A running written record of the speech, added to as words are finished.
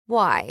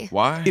Why?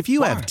 Why? If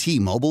you have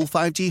T-Mobile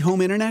 5G home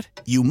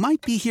internet, you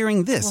might be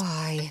hearing this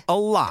Why? a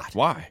lot.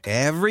 Why?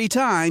 Every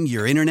time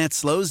your internet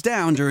slows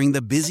down during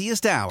the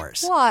busiest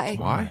hours. Why?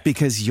 Why?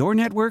 Because your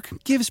network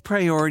gives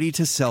priority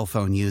to cell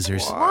phone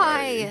users.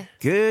 Why?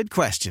 Good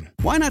question.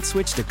 Why not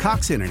switch to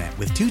Cox Internet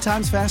with 2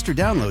 times faster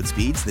download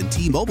speeds than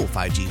T-Mobile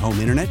 5G home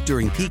internet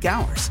during peak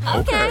hours?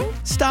 Okay.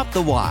 Stop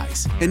the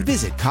whys and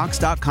visit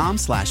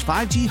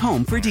cox.com/5G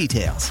home for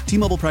details.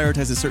 T-Mobile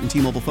prioritizes certain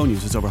T-Mobile phone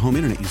users over home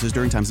internet users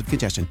during times of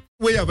congestion.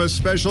 We have a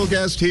special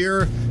guest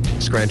here,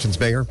 Scranton's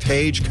Mayor,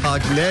 Paige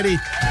Cognetti.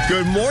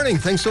 Good morning.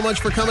 Thanks so much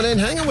for coming in,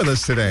 hanging with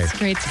us today. It's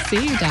great to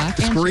see you, Doc.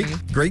 It's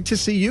great to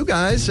see you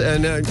guys.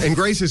 And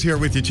Grace is here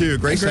with you, too.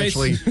 Grace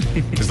actually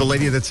is the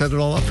lady that set it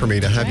all up for me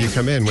to have you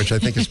come in, which I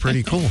think is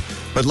pretty cool.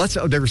 But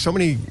there were so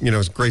many,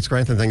 great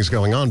Scranton things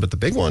going on. But the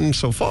big one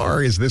so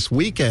far is this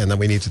weekend that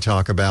we need to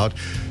talk about.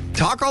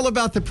 Talk all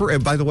about the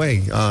parade. By the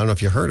way, I don't know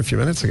if you heard a few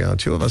minutes ago,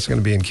 2 of us are going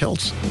to be in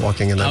kilts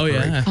walking in that parade.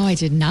 Yeah. Oh, I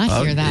did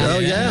not hear that. Oh,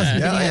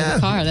 yeah. The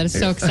car. That is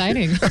so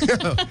exciting.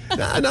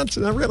 Not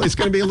really. It's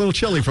going to be a little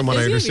chilly from what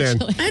I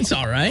understand. That's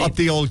all right. Up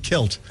the old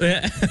kilt.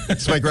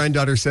 So my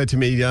granddaughter said to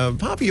me,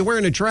 Papa, you're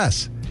wearing a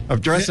dress. A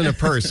dress and a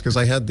purse, because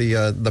I had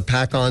the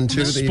pack on,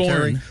 too, that you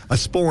carry. A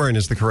sporn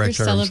is the correct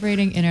term. We're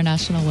celebrating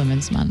International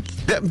Women's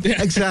Month.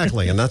 Yeah,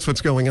 exactly, and that's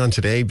what's going on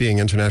today, being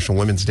International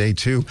Women's Day,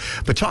 too.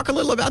 But talk a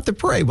little about the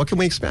parade. What can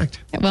we expect?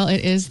 Well,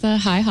 it is the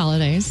high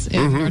holidays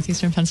in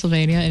northeastern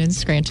Pennsylvania and in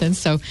Scranton,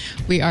 so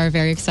we are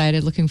very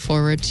excited, looking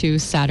forward to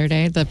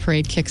Saturday. The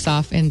parade kicks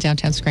off in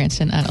downtown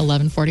Scranton at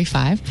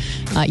 11:45.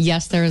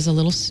 Yes, there is a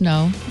little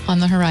snow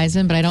on the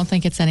horizon, but I don't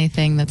think it's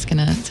anything that's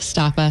going to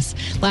stop us.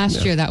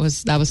 Last year, that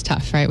was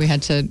tough, right? We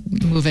had to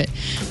move it.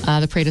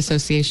 The Parade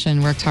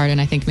Association worked hard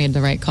and I think made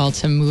the right call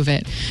to move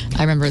it.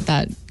 I remember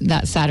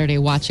that Saturday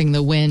watching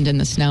the wind and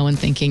the snow and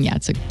thinking,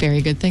 it's a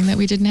very good thing that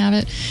we didn't have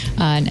it.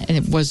 And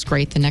it was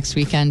great the next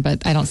weekend,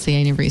 but I don't see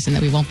any reason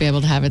that we won't be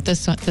able to have it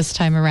this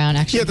time around.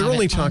 Actually, yeah, they're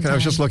only talking, I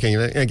was just looking,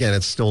 again,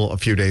 it's still a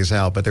few days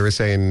out, but they were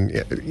saying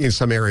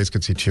some areas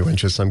could see 2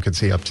 inches, some could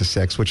see up to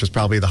 6, which is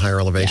probably the higher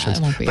elevations.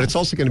 But it's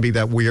also going to be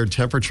that weird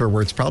temperature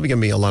where it's probably going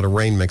to be a lot of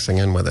rain mixing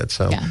in with it.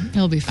 So yeah,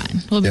 it'll be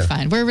fine. We'll be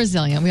fine. We're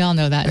resilient. We all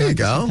know that. There you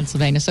go.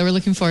 Pennsylvania. So we're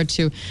looking forward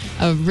to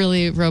a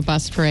really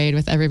robust parade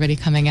with everybody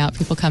coming out,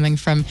 people coming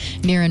from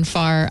near and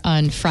far.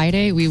 On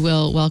Friday, we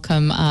will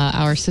welcome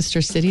our sister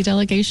city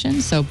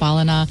delegation. So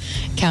Ballina,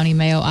 County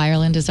Mayo,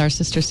 Ireland is our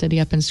sister city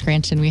up in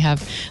Scranton. We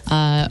have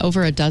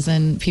over a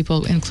dozen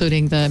people,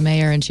 including the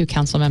mayor and 2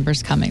 council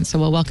members coming. So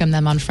we'll welcome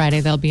them on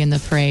Friday. They'll be in the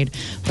parade.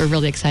 We're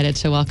really excited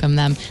to welcome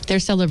them. They're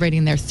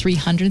celebrating their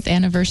 300th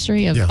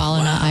anniversary of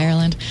Ballina,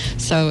 Ireland.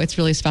 So it's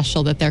really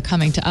special that they're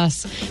coming to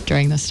us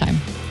during this time.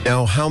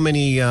 Now, how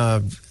many,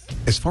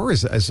 as far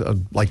as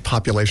like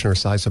population or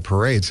size of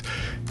parades,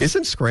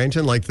 isn't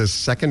Scranton like the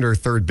 2nd or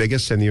 3rd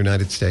biggest in the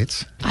United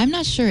States? I'm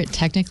not sure it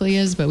technically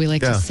is, but we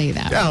like to say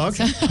that. Yeah,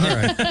 okay. All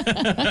right.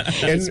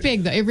 It's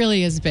big, though. It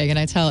really is big. And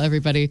I tell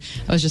everybody,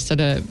 I was just at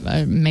a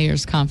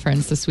mayor's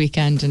conference this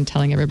weekend and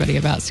telling everybody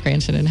about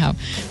Scranton and how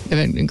we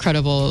have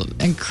incredible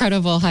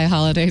high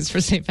holidays for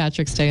St.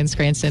 Patrick's Day in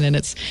Scranton. And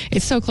it's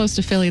so close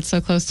to Philly. It's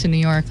so close to New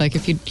York. Like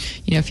if you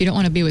don't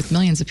want to be with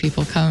millions of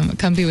people,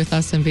 come be with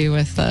us and be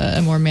with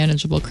a more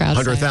manageable crowd.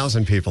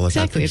 100,000 people.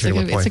 Exactly. It's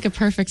like a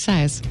perfect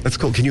size. That's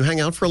cool. Can you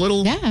hang out for a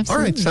little? Yeah, absolutely. All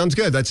right. Sounds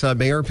good. That's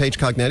Mayor Paige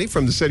Cognetti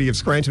from the city of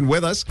Scranton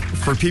with us.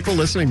 For people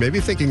listening,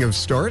 maybe thinking of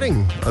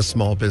starting a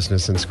small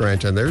business in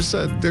Scranton, there's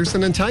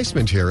an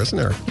enticement here, isn't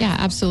there? Yeah,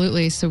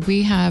 absolutely. So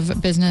we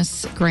have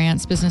business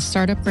grants, business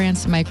startup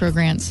grants, micro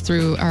grants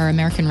through our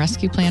American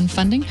Rescue Plan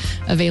funding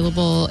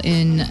available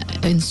in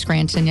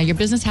Scranton. Yeah, your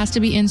business has to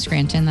be in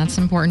Scranton. That's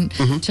important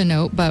to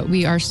note. But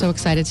we are so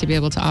excited to be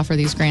able to offer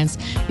these grants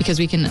because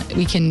we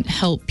can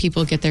help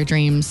people get their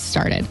dreams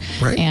started.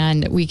 Right.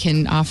 And we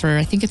can offer,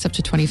 I think it's up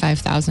to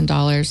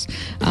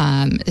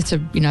 $25,000. It's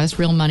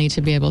real money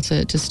to be able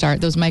to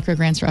start. Those micro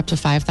grants are up to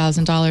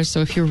 $5,000.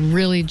 So if you're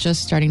really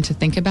just starting to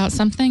think about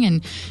something,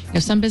 and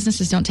some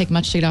businesses don't take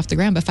much to get off the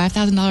ground, but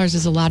 $5,000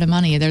 is a lot of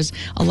money. There's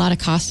a lot of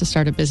cost to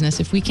start a business.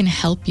 If we can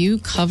help you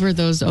cover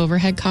those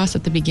overhead costs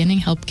at the beginning,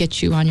 help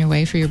get you on your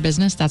way for your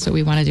business, that's what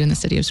we want to do in the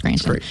city of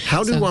Scranton. Great.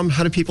 How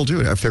do people do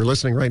it if they're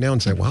listening right now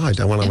and say, "Wow,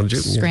 I want to do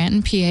it"?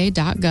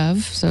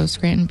 ScrantonPA.gov. So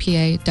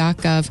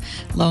ScrantonPA.gov.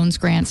 Loans,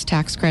 grants,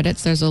 tax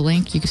credits. There's a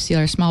link. You can see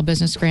our small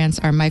business grants,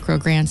 our micro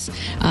grants.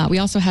 We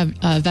also have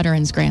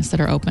veterans grants that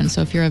are open.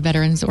 So if you're a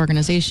veterans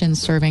organization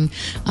serving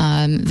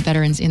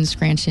veterans in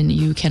Scranton,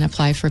 you can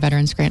apply for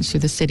veterans grants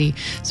through the city.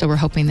 So we're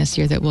hoping this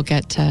year that we'll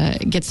get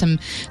some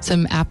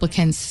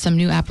applicants, some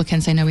new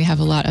applicants. I know we have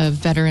a lot of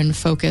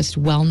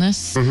veteran-focused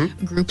wellness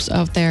groups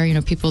out there.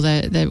 People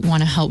that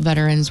want to help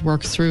veterans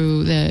work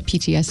through the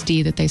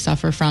PTSD that they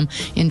suffer from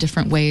in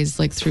different ways,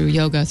 like through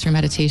yoga, through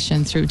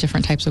meditation, through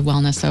different types of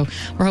wellness. So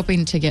we're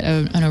hoping to get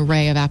an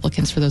array of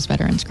applicants for those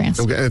veterans grants.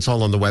 Okay, it's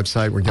all on the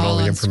website. We get all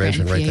the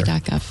information right there.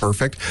 ScrantonPA.gov.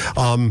 Perfect.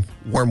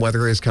 Warm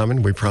weather is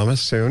coming, we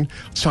promise, soon.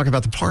 Let's talk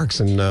about the parks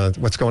and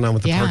what's going on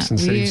with the parks in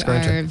the city of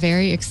Scranton. We are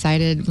very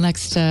excited.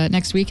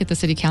 Next week at the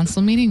City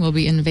Council meeting, we'll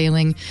be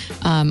unveiling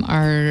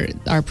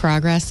our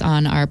progress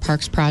on our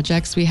parks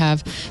projects. We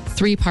have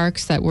 3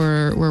 parks that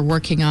we're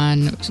working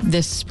on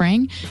this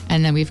spring,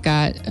 and then we've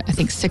got, I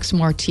think, 6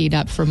 more teed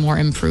up for more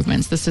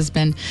improvements. This has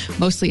been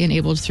mostly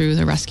enabled through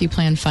the Rescue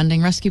Plan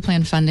funding. Rescue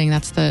Plan funding,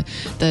 that's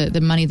the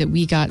money that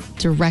we got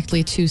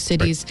directly to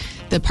cities.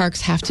 Right. The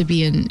parks have to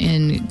be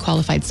in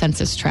qualified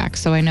census tracts.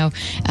 So I know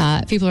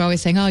people are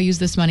always saying, "Oh, use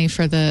this money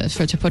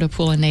to put a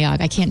pool in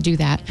Naog." I can't do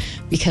that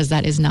because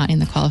that is not in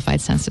the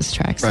qualified census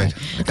tract. Right.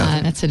 So,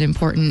 that's an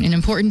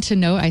important to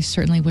note. I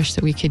certainly wish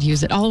that we could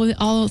use it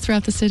all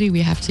throughout the city.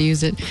 We have to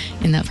use it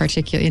in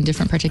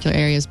different particular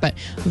areas. But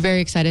we're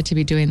very excited to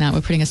be doing that.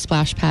 We're putting a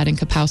splash pad in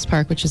Capouse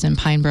Park, which is in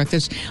Pine Brook.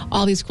 There's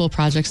all these cool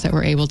projects that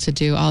we're able to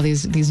do. All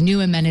these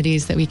new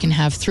amenities that we can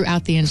have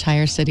throughout the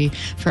entire city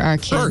for our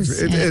kids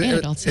and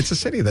adults. It's a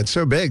city that's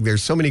so big.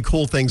 There's so many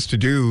cool things to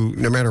do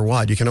no matter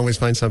what. You can always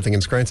find something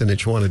in Scranton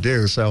that you want to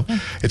do. So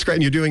it's great.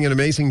 And you're doing an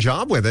amazing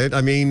job with it.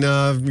 I mean,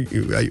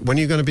 when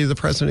are you going to be the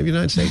president of the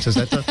United States? Is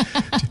that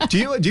do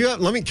you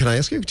have, can I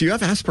ask you, do you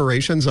have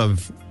aspirations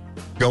of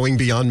going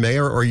beyond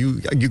mayor, or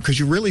because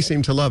you really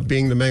seem to love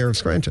being the mayor of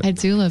Scranton? I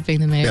do love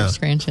being the mayor of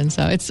Scranton.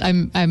 So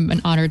I'm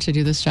an honor to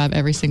do this job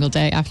every single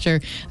day.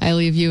 After I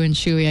leave you and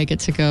Chewy, I get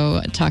to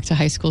go talk to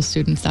high school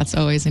students. That's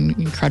always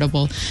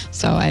incredible.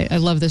 So I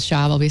love this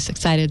job. I'll be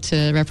excited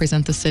to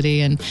represent the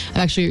city, and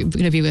I'm actually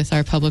going to be with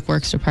our public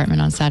works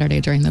department on Saturday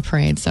during the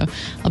parade. So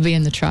I'll be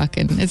in the truck,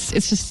 and it's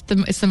just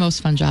the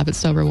most fun job. It's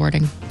so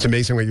rewarding. It's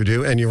amazing what you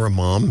do, and you're a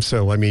mom.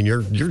 So I mean,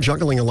 you're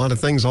juggling a lot of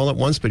things all at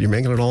once, but you're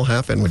making it all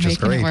happen, which is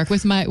great. It work.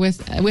 With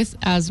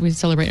as we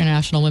celebrate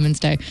International Women's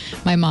Day,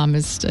 my mom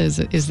is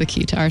the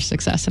key to our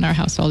success in our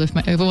household. If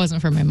it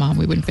wasn't for my mom,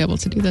 we wouldn't be able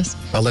to do this.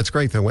 Well, that's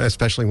great, though,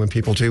 especially when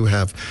people do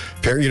have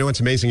parents. You know, it's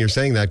amazing you're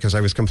saying that, because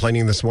I was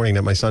complaining this morning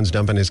that my son's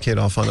dumping his kid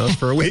off on us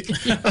for a week.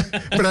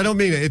 But I don't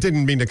mean it. It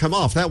didn't mean to come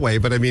off that way.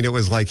 But I mean, it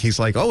was like, he's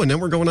like, oh, and then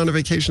we're going on a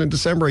vacation in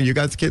December, and you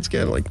got the kids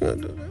again. Like,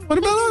 what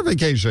about our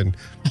vacation?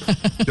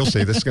 You'll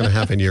see. This is going to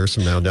happen years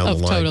from now down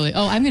the line. Totally.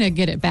 Oh, I'm going to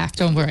get it back.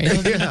 Don't worry.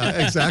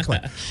 Yeah, exactly.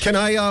 Can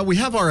I? We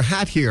have our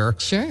hat here.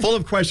 Sure. Full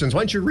of questions.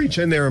 Why don't you reach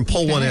in there and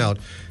pull one out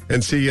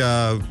and see,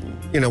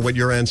 what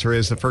your answer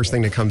is, the first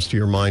thing that comes to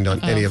your mind on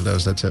any of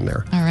those that's in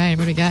there. All right.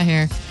 What do we got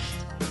here?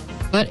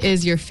 What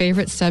is your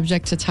favorite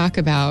subject to talk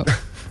about?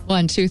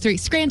 1, 2, 3.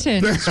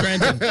 Scranton.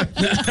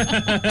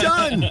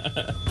 Done.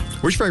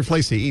 Where's your favorite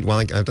place to eat?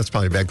 Well, that's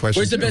probably a bad question.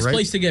 Where's the best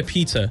place to get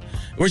pizza?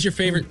 Where's your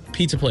favorite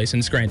pizza place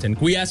in Scranton?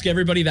 We ask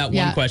everybody that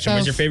one question. So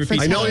where's your favorite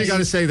pizza place? I know place? you got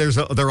to say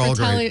they're all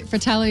great.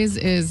 Fratelli's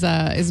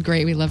is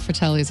great. We love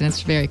Fratelli's, and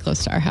it's very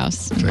close to our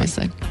house in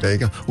Westlake. There you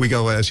go. We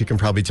go, as you can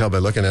probably tell by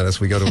looking at us,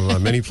 we go to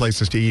many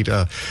places to eat.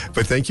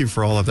 But thank you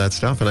for all of that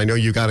stuff. And I know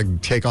you got to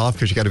take off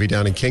because you got to be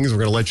down in Kings. We're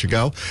going to let you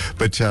go.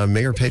 But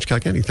Mayor Paige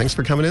Cognetti, thanks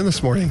for coming in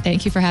this morning.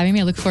 Thank you for having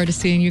me. I look forward to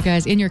seeing you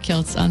guys in your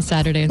kilts on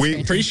Saturday.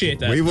 We appreciate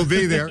that. We will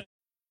be there.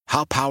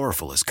 How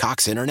powerful is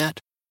Cox Internet?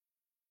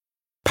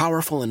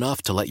 Powerful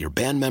enough to let your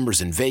band members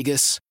in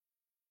Vegas,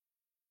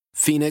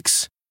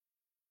 Phoenix,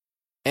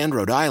 and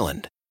Rhode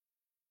Island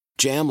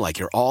jam like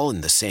you're all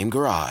in the same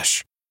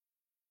garage.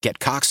 Get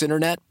Cox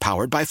Internet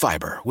powered by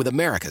fiber with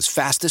America's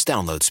fastest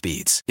download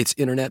speeds. It's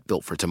internet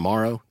built for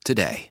tomorrow,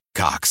 today.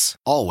 Cox,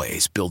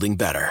 always building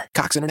better.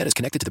 Cox Internet is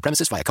connected to the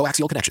premises via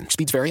coaxial connection.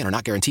 Speeds vary and are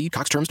not guaranteed.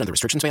 Cox terms and other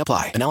restrictions may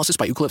apply. Analysis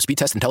by Ookla Speed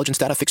Test Intelligence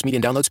Data. Fixed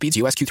median download speeds.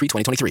 US Q3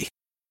 2023.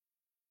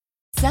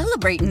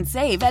 Celebrate and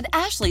save at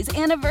Ashley's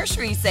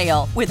Anniversary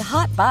Sale. With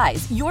Hot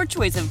Buys, your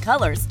choice of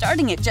colors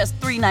starting at just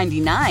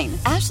 $3.99.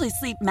 Ashley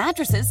Sleep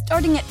mattresses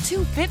starting at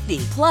 $2.50.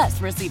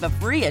 Plus, receive a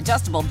free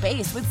adjustable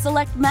base with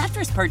select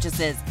mattress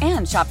purchases.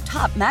 And shop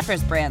top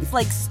mattress brands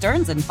like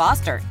Stearns &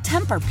 Foster,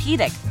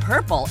 Tempur-Pedic,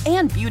 Purple,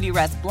 and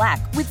Beautyrest Black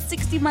with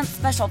 60-month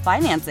special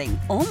financing.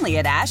 Only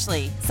at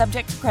Ashley.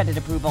 Subject to credit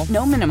approval.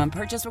 No minimum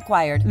purchase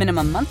required.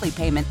 Minimum monthly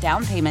payment,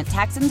 down payment,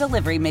 tax, and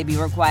delivery may be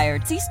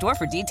required. See store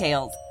for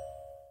details.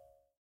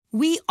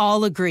 We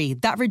all agree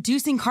that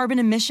reducing carbon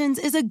emissions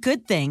is a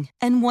good thing.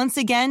 And once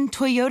again,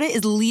 Toyota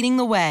is leading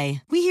the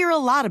way. We hear a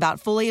lot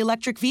about fully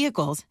electric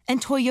vehicles, and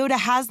Toyota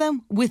has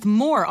them with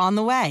more on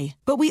the way.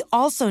 But we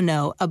also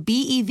know a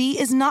BEV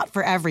is not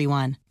for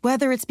everyone.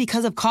 Whether it's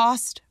because of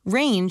cost,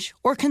 range,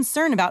 or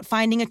concern about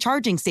finding a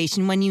charging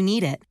station when you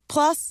need it.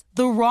 Plus,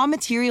 the raw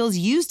materials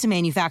used to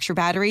manufacture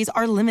batteries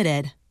are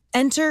limited.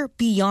 Enter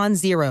Beyond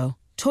Zero,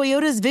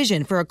 Toyota's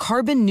vision for a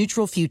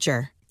carbon-neutral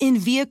future. In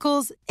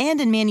vehicles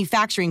and in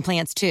manufacturing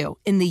plants, too,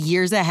 in the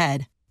years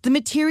ahead. The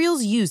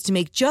materials used to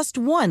make just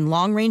one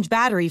long-range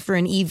battery for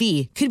an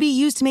EV could be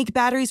used to make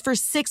batteries for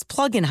 6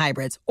 plug-in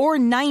hybrids or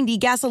 90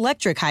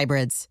 gas-electric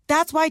hybrids.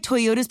 That's why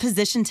Toyota's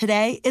position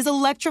today is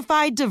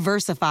electrified,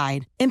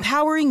 diversified,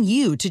 empowering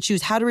you to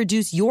choose how to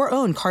reduce your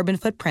own carbon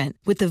footprint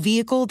with the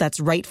vehicle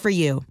that's right for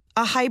you.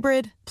 A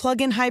hybrid,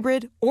 plug-in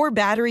hybrid, or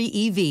battery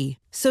EV.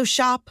 So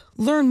shop,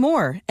 learn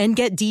more, and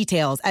get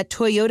details at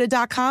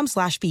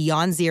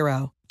toyota.com/beyond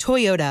zero.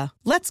 Toyota,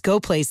 let's go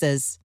places.